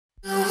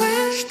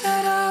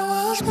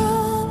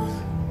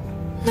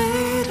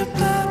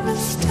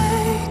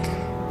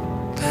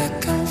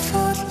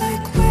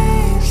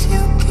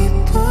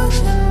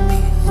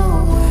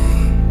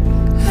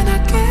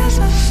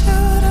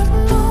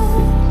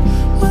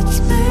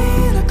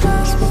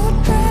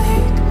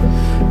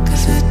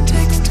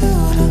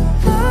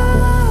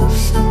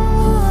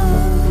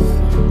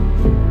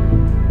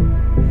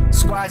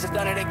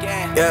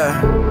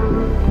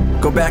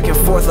back and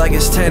forth like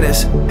it's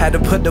tennis. Had to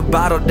put the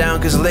bottle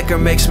down cause liquor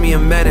makes me a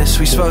menace.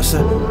 We supposed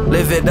to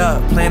live it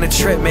up, plan a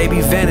trip,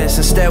 maybe Venice.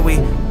 Instead we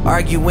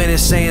arguing and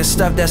saying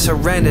stuff that's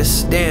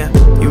horrendous. Damn,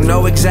 you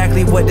know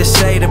exactly what to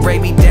say to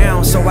break me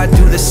down, so I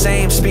do the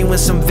same, spewing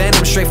some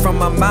venom straight from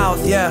my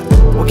mouth. Yeah,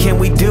 what can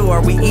we do?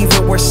 Are we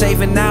even worth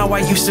saving now? I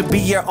used to be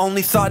your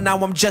only thought, now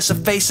I'm just a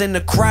face in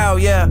the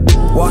crowd. Yeah,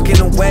 walking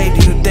away,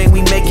 do you think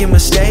we making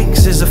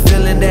mistakes? Is a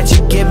feeling that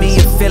you give me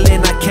a feeling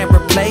I can't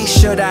replace?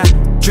 Should I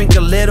drink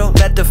a little,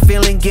 let the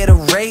feeling get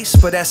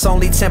erased? But that's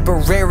only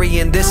temporary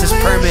and this is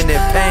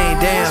permanent pain.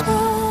 Damn,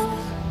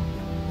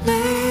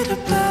 made a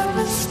bad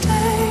mistake.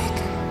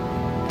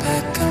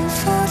 Back and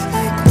forth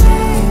like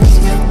waves,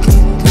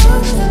 making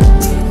close to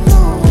me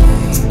away.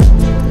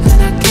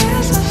 And I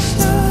guess I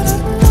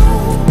should've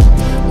known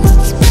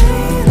what's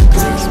made a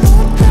price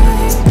will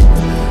break.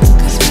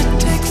 Cause it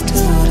takes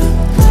two to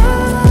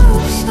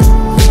love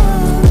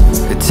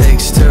someone. it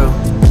takes two.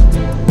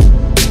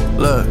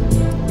 Look,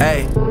 hey,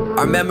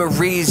 our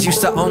memories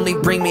used to only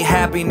bring me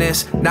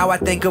happiness. Now I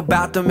think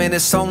about them and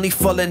it's only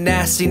full of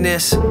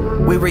nastiness.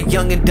 We were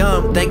young and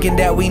dumb, thinking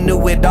that we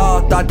knew it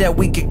all. Thought that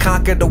we could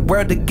conquer the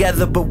world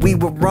together, but we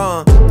were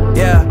wrong.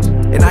 Yeah,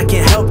 and I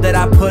can't help that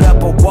I put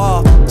up a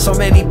wall. So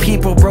many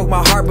people broke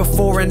my heart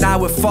before and I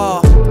would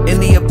fall in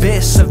the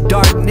abyss of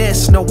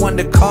darkness, no one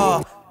to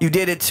call. You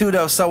did it too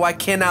though, so I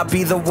cannot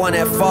be the one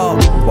at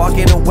fault.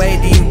 Walking away,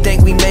 do you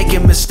think we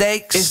making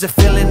mistakes? Is the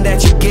feeling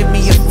that you give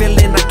me a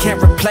feeling I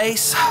can't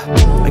replace?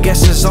 I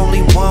guess there's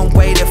only one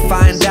way to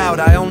find out.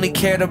 I only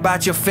cared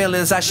about your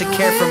feelings, I should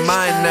care for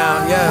mine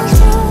now,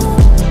 yeah.